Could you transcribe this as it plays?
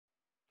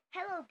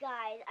Hello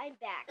guys, I'm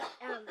back.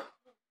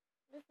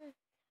 This is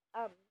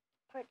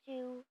part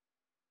 2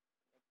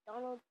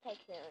 McDonald's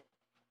tycoon.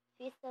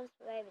 Please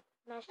subscribe and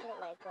smash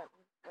that like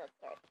button. Let's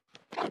start.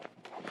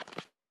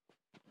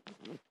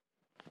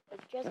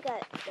 I just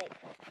got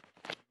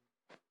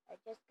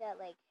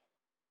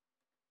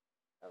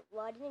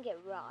well, I didn't get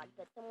rod,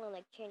 but someone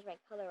changed my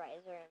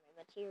colorizer and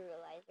my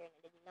materializer, and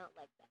I did not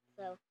like that.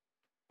 So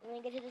I'm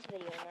gonna get to this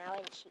video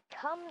now, and she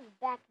comes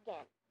back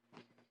again.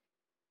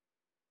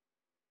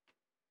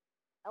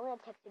 I'm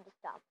gonna text her to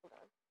stop. Hold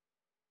on.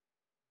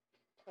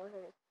 Tell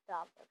her to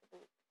stop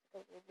because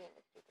you're being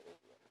a stupid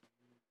idiot.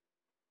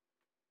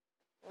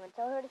 I'm gonna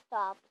tell her to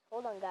stop.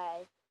 Hold on,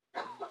 guys.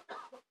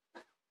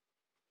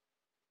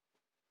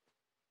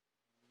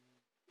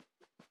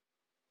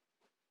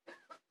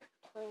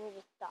 Telling her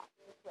to stop.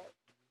 Just wait.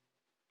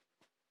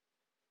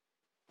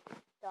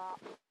 Stop.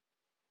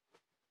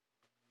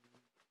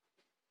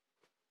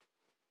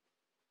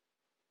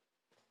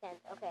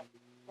 Send. Okay.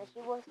 Now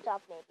she will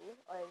stop maybe,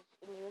 or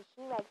when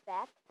she writes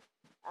back,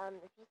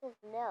 if she says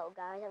no,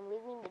 guys, I'm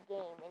leaving the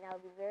game, and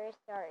I'll be very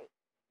sorry,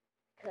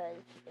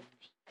 because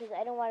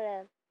I don't want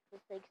to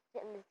just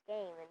sit in this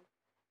game and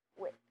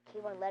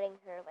keep on letting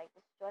her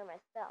destroy my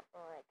stuff,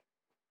 or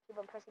keep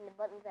on pressing the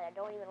buttons that I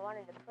don't even want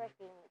her to press,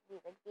 being a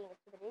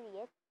stupid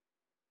idiot.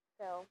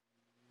 So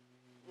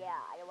yeah,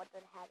 I don't want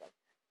that to happen.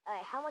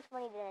 Alright, how much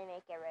money did I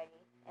make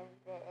already? And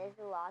if it is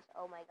a loss,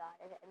 oh my god,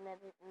 it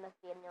must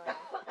be $1 million.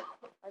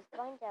 Let's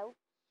find out.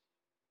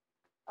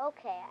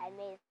 Okay, I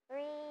made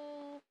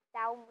 $3,000.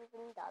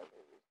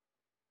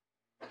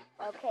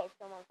 Okay,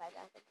 still on 5,000.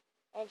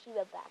 And she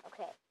went back.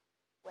 Okay,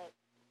 wait.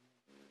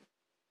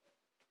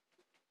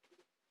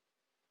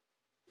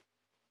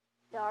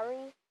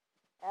 Sorry.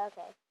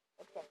 Okay,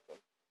 accepted.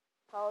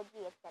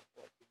 Apology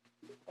accepted.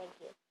 Thank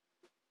you.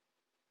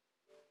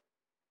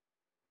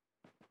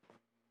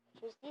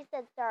 She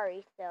said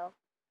sorry, so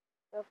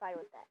we're fine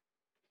with that.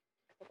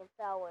 I can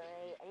tell when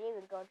I didn't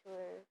even go to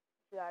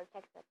our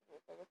text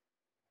messages. I just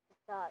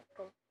saw it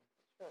because it's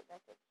a short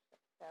message.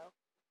 So,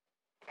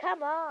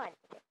 come on!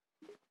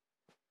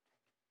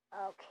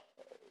 Okay.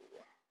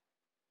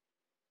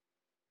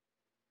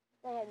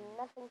 So I have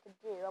nothing to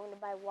do. I'm going to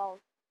buy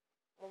walls.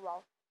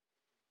 Walls.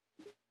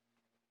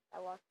 Buy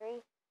wall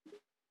 3.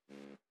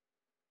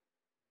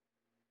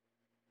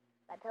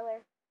 Buy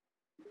pillar.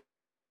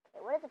 Okay,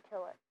 what is a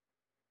pillar?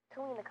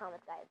 Tell me in the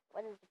comments, guys.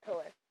 What is a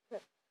pillar?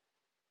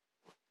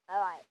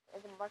 Alright,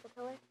 is it a marker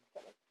pillar? Just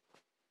kidding.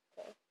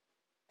 Okay.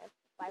 Let's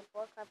buy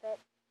 4 carpet.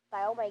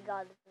 Buy, oh my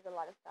god, this is a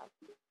lot of stuff.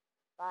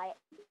 Buy.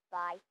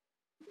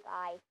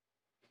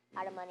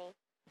 Out of money.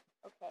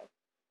 Okay.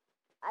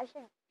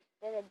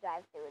 There's a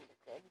drive-thru in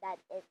this game. That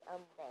is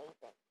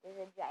amazing. There's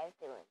a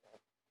drive-thru in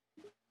this.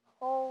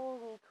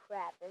 Holy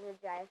crap, there's a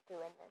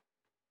drive-thru in this.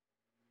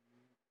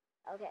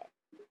 Okay.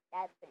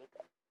 That's pretty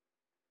good.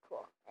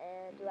 Cool.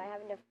 And do I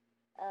have enough?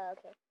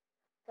 Okay.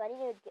 So I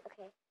need to get,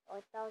 okay.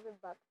 $1,000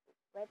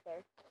 right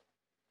there.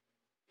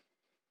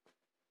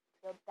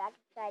 Go back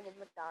inside of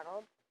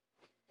McDonald's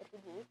with the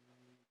beef.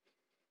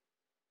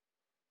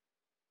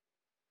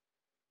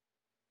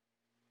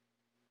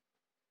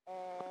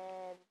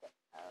 And,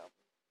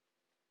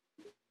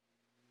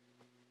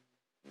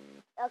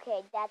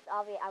 okay, that's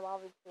obvious. I'm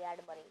obviously out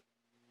of money.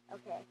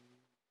 Okay.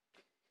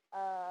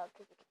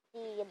 Because you can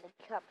see in the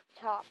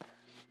top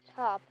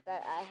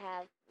that I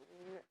have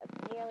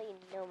nearly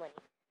no money.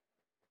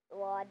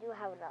 Well, I do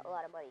have a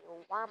lot of money.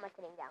 Why am I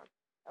sitting down?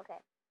 Okay.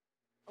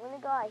 I'm gonna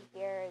go out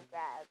here and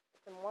grab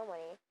some more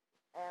money.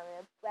 And I'm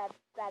gonna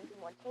grab some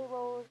more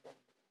tables and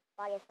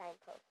buy a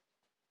signpost.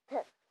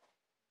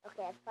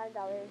 Okay, that's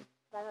 $500,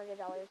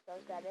 so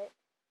let's grab it.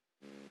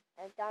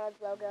 And McDonald's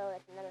logo,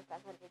 that's another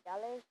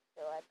 $500.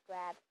 So let's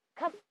grab.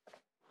 Okay.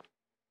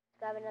 Let's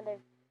grab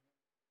another.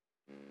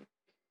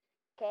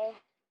 Okay.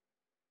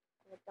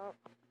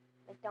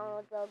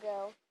 McDonald's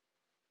logo.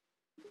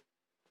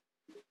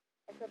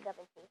 Let's look up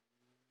and see.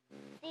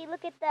 See,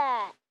 look at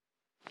that.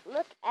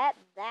 Look at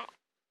that.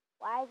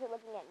 Why is it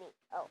looking at me?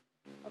 Oh,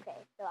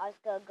 okay. So I was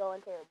gonna go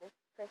into this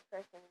first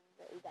person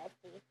that you guys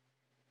see.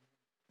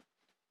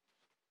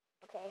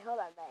 Okay, hold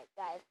on,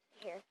 guys.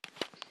 Here.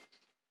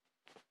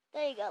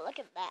 There you go. Look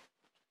at that.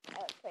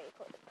 That's pretty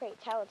cool. Pretty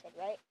talented,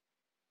 right?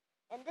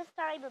 And this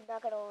time I'm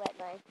not gonna let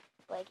my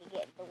blanket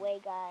get in the way,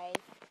 guys.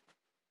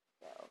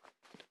 So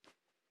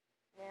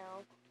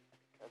now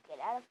go get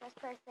out of first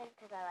person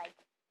because I like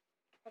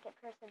second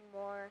person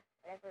more.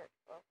 Whatever.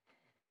 Well,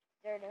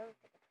 third or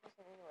second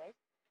person, anyways.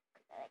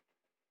 Because I like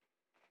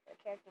the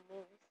character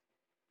moves.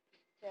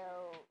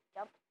 So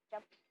jump.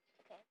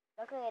 Okay.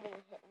 Luckily I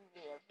didn't hit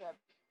the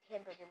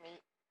hamburger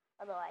meat.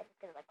 Otherwise it's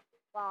gonna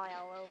fly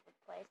all over the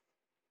place.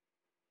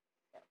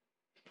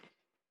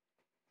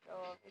 So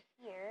over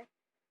here,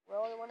 we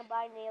don't want to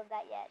buy any of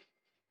that yet.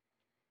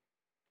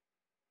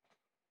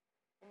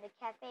 And the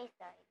cafe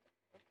side.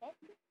 Okay,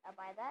 I'll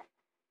buy that.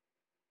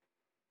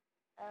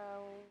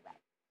 Right.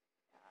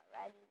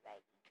 Righty.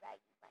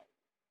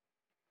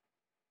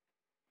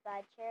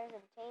 Buy chairs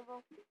and a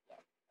table.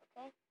 Yes,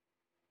 okay.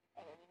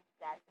 And then you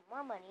grab some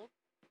more money.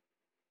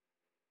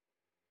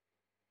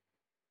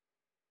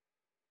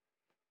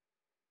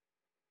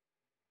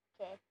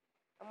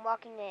 I'm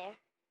walking there.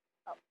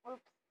 Oh,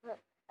 oops.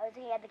 I was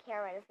looking at the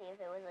camera to see if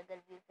it was a good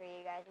view for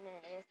you guys, and then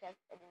it didn't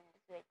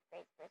switch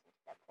face person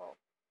to that pole,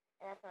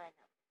 and that's when I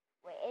know.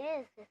 Wait, it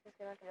is. It's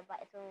only gonna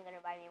buy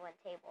me one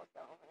table,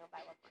 so I'm gonna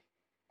buy one more.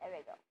 There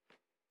we go.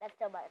 That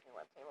still buys me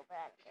one table, but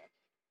I don't care.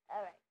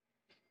 All right.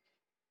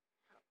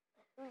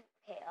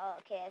 Okay. Oh,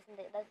 okay.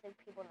 That's the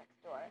people next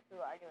door who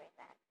are doing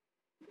that.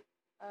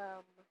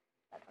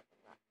 That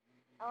parking lot.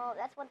 Oh,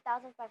 that's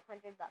 $1,500.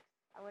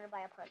 I'm gonna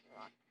buy a parking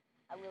lot.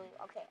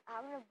 Okay.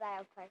 I'm gonna buy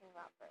a parking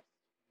lot first.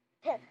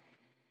 I'm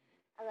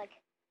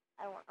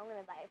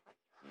gonna buy a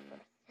parking lot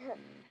first.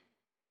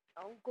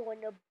 I'm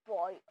gonna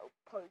buy a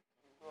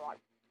parking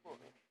lot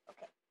first.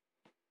 Okay.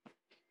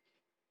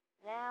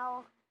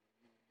 Now,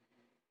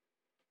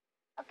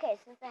 okay,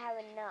 since I have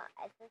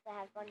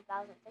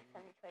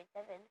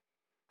 1,627,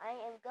 I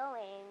am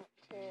going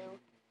to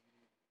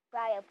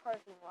buy a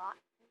parking lot.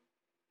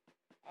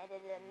 And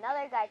there's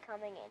another guy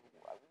coming in.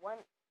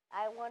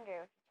 I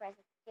wonder if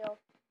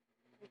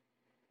he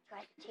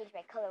tries to change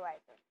my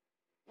colorizer.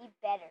 He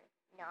better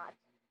not.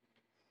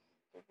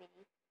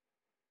 Stupidity.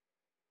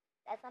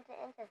 That's not the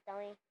entrance,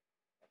 dummy.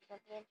 That's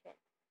not the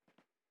entrance.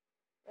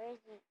 Where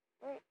is he?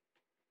 I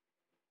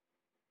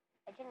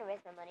shouldn't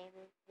waste my money,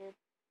 dude.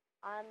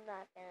 I'm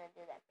not gonna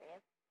do that for you.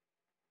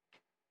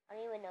 I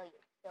don't even know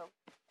you, so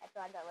that's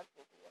why I'm not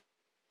listening to you.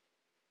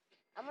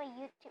 I'm a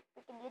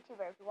freaking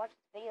YouTuber. If you watch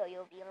this video,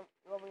 you'll be on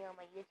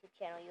my YouTube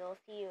channel. You'll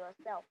see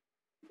yourself.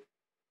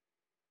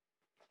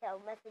 So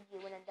I'll message you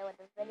when I'm done with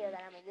this video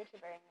that I'm a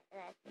YouTuber and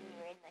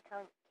you're in the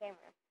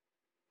camera.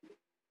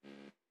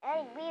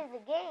 And he leaves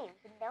the game,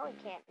 so no, he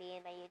can't be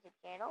in my YouTube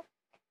channel.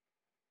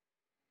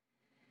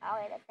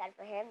 Oh, that's sad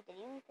for him. Did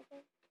he leave the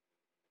game?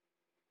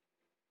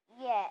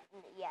 Yeah,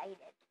 he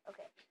did.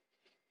 Okay.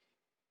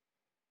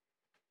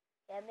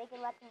 Yeah, I'm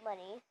making lots of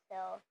money,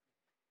 so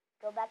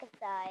go back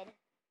inside,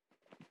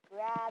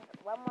 grab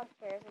one more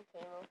chairs and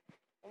table,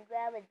 and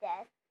grab a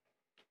desk,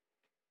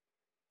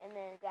 and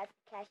then grab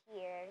some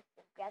cashiers,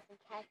 and grab some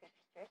cash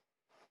registers.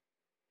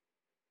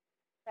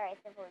 Sorry,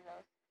 simple as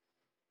those.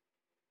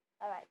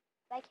 Alright,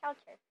 my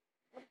counter,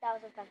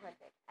 1,500.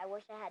 I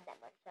wish I had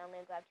that much, so I'm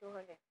gonna grab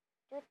 200.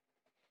 Dude,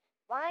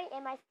 why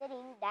am I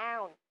sitting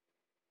down?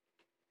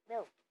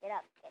 No, get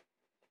up.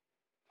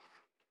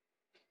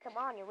 Come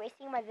on, you're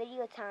wasting my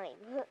video time.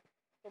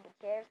 Stupid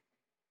chairs.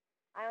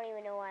 I don't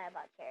even know why I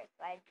bought chairs.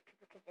 So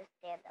people could just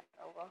stand up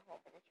or go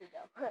home and the two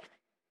go.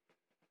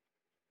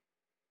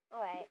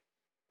 Alright,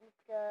 let's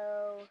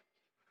go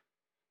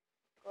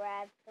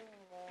grab some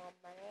more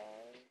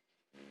money.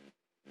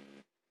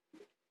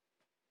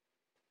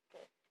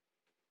 Okay.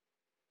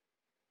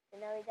 So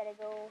now we gotta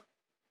go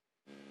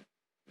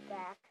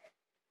back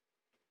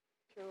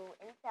to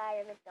inside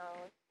of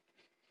McDonald's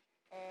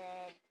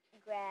and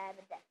grab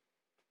a desk.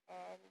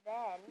 And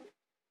then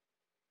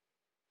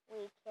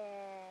we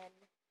can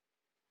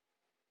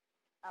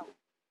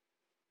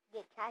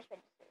get cash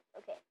registers.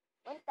 Okay,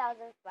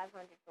 1,500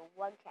 for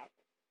one cash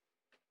register.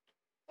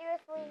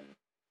 Seriously?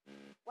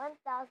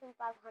 1,500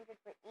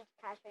 for each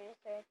cash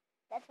register?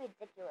 That's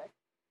ridiculous.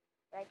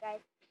 Right,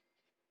 guys?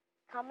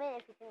 Comment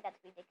if you think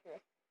that's ridiculous.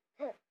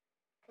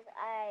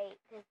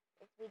 Because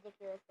it's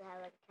ridiculous to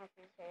have like a cash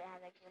register that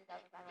has like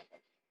 1,500.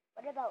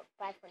 What about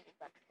 $500?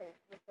 Because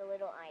it's a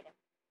little item.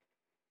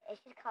 It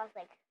should cost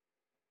like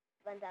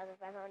 1,500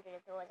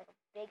 if it was like a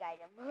big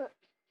item.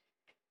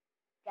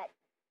 Got,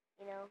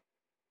 you know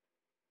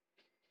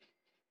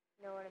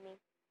what I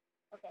mean?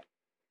 Okay.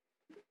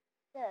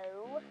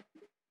 So,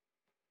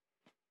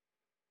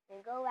 I'm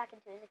gonna go back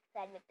into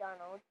inside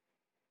McDonald's,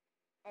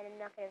 and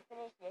I'm not gonna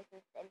finish this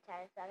in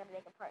time, so I'm gonna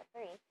make a part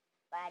 3.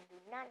 But I do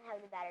not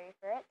have the battery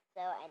for it,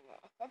 so I'm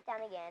gonna sit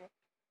down again.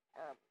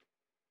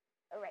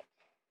 Alright.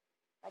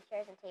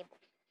 Chairs and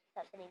table.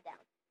 Stop sitting down.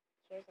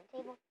 Chairs and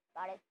table.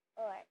 Got it.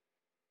 Alright.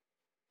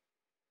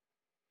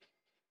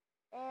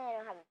 And I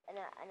don't have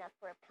enough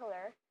for a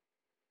pillar.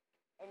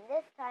 And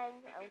this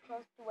time, I'm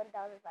close to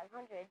 1,500,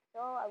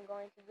 so I'm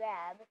going to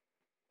grab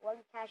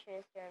one cash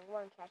register and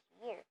one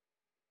cashier.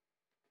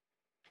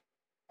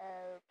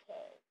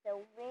 Okay,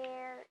 so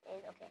where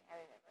is... Okay, I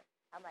remember.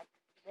 I'm like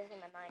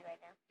losing my mind right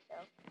now, so...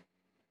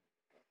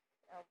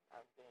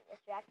 I'm getting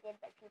distracted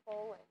by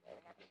people, and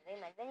they're not going to see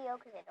my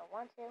video because they don't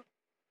want to.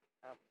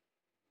 I'm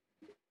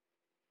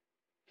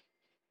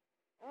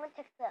going to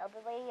text the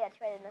other lady that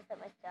tried to mess up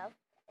my stuff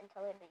and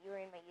tell her that you were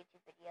in my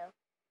YouTube video.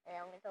 And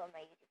I'm gonna tell her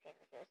my YouTube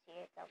channel so you'll see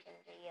yourself in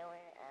the video when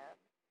I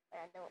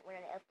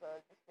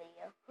upload this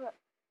video. But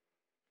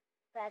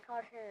I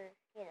called her,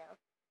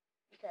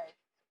 because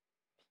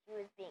she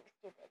was being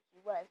stupid. She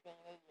was being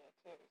an idiot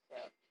too, so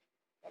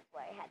that's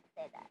why I had to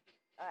say that.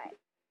 Alright.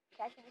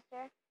 Cash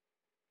register.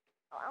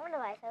 Oh, I wanna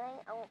buy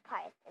something. I want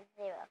price. It's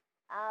 0.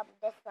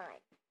 This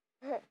sign.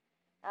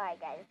 Alright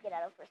guys, let's get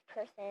out of first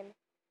person.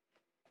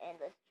 And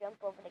let's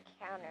jump over the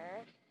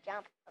counter.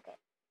 Jump. Okay.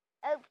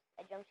 Oops,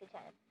 I jumped 2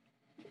 times.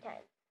 2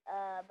 times.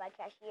 By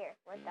cashier,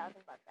 $1,000. I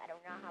do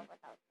not have $1,000.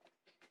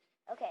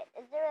 Okay,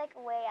 is there like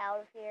a way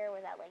out of here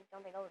without like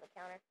jumping over the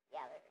counter?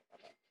 Yeah, there is.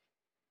 Okay.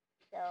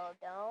 So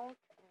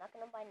I'm not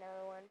gonna buy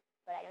another one,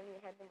 but I don't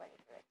even have the money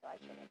for it, so I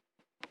shouldn't.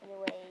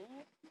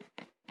 Anyways,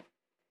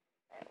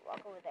 I'll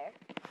walk over there.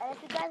 And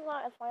if you guys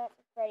want a Five Nights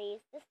at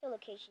Freddy's, this is the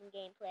location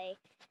gameplay,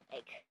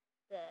 like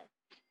the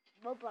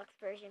Roblox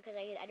version, because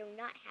I do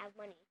not have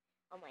money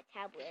on my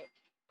tablet.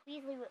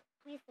 Please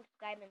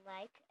subscribe and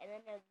like, and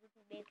then you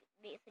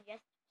can suggest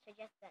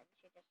that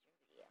suggestion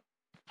video.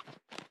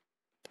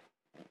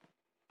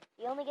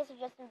 You only get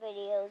suggestion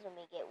videos when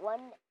we get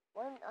 100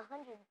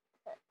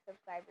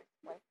 subscribers,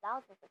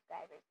 1,000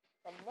 subscribers,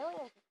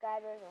 1,000,000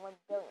 subscribers, and 1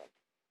 billion.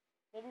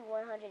 Maybe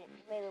 100,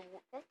 maybe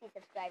 50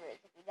 subscribers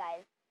if you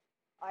guys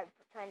are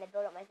trying to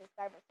build up my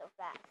subscribers so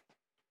fast.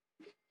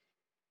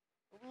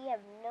 We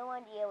have no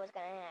idea what's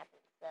gonna happen,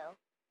 so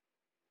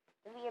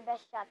give me your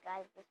best shot,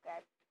 guys.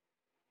 Subscribe.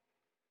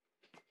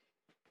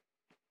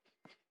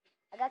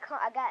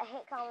 I got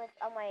hate comments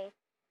on my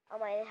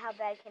how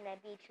bad can I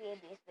be tree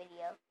abuse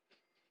video.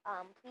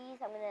 Please,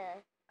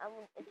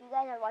 if you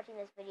guys are watching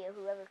this video,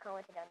 whoever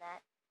commented on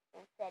that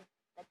and said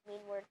like mean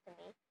words to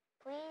me,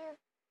 please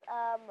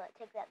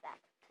take that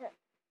back.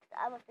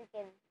 I'm a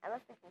freaking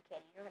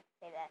kid. You don't have to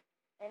say that.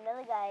 And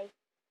another guy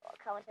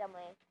commented on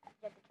my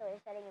Just the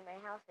Killer setting in my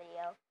house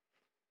video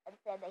and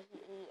said that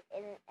he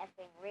isn't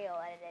effing real,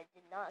 and I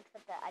did not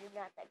accept that. I do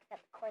not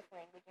accept coarse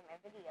language in my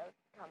videos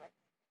comments.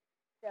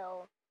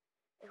 So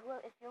if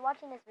you're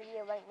watching this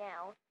video right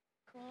now,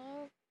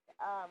 please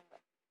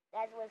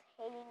that was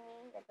hating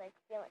me, that's like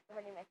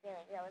hurting my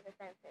feelings, that was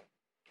offensive.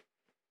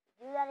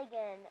 Do that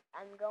again,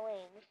 I'm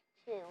going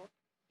to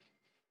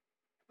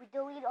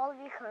delete all of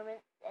your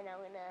comments, and I'm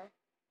gonna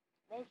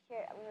make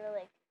sure I'm gonna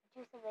like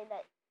do something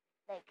that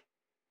like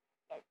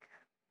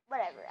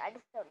whatever. I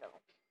just don't know.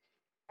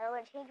 I'm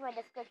gonna change my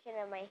description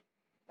of my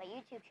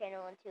YouTube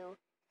channel into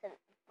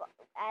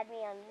add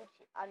me on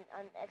YouTube on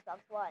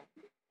Xbox One,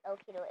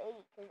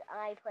 Elketo80, because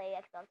I play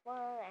Xbox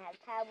One. I have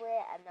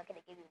tablet. I'm not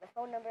gonna give you my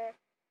phone number.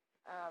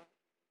 I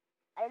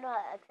don't know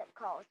how to accept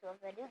calls, so if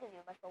I do give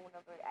you my phone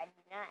number, I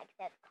do not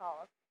accept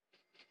calls.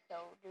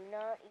 So do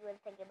not even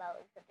think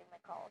about accepting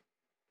my calls.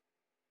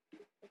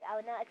 I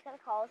would not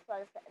accept calls, so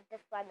I'll just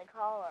decline the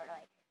call, or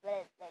like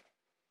let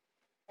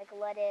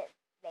it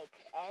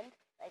end,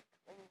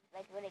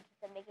 when it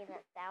keeps on making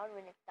that sound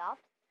when it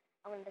stops.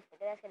 I'm gonna just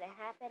think that's gonna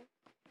happen.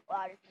 Or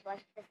I'll just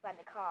decline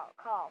the call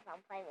if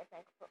I'm playing with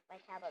my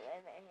tablet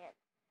in my hand.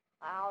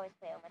 I always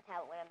play on my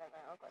tablet when I'm at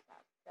my uncle's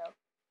house. So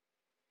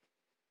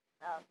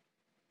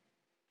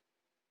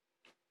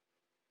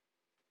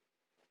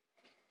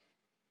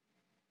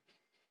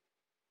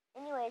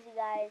anyways, you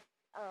guys,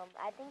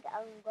 I think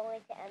I'm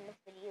going to end this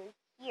video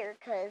here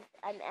because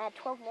I'm at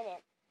 12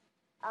 minutes.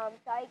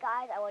 Sorry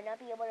guys, I will not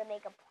be able to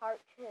make a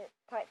part 3.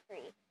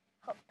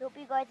 Hope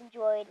you guys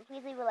enjoyed.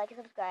 Please leave a like and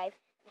subscribe.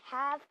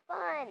 Have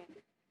fun!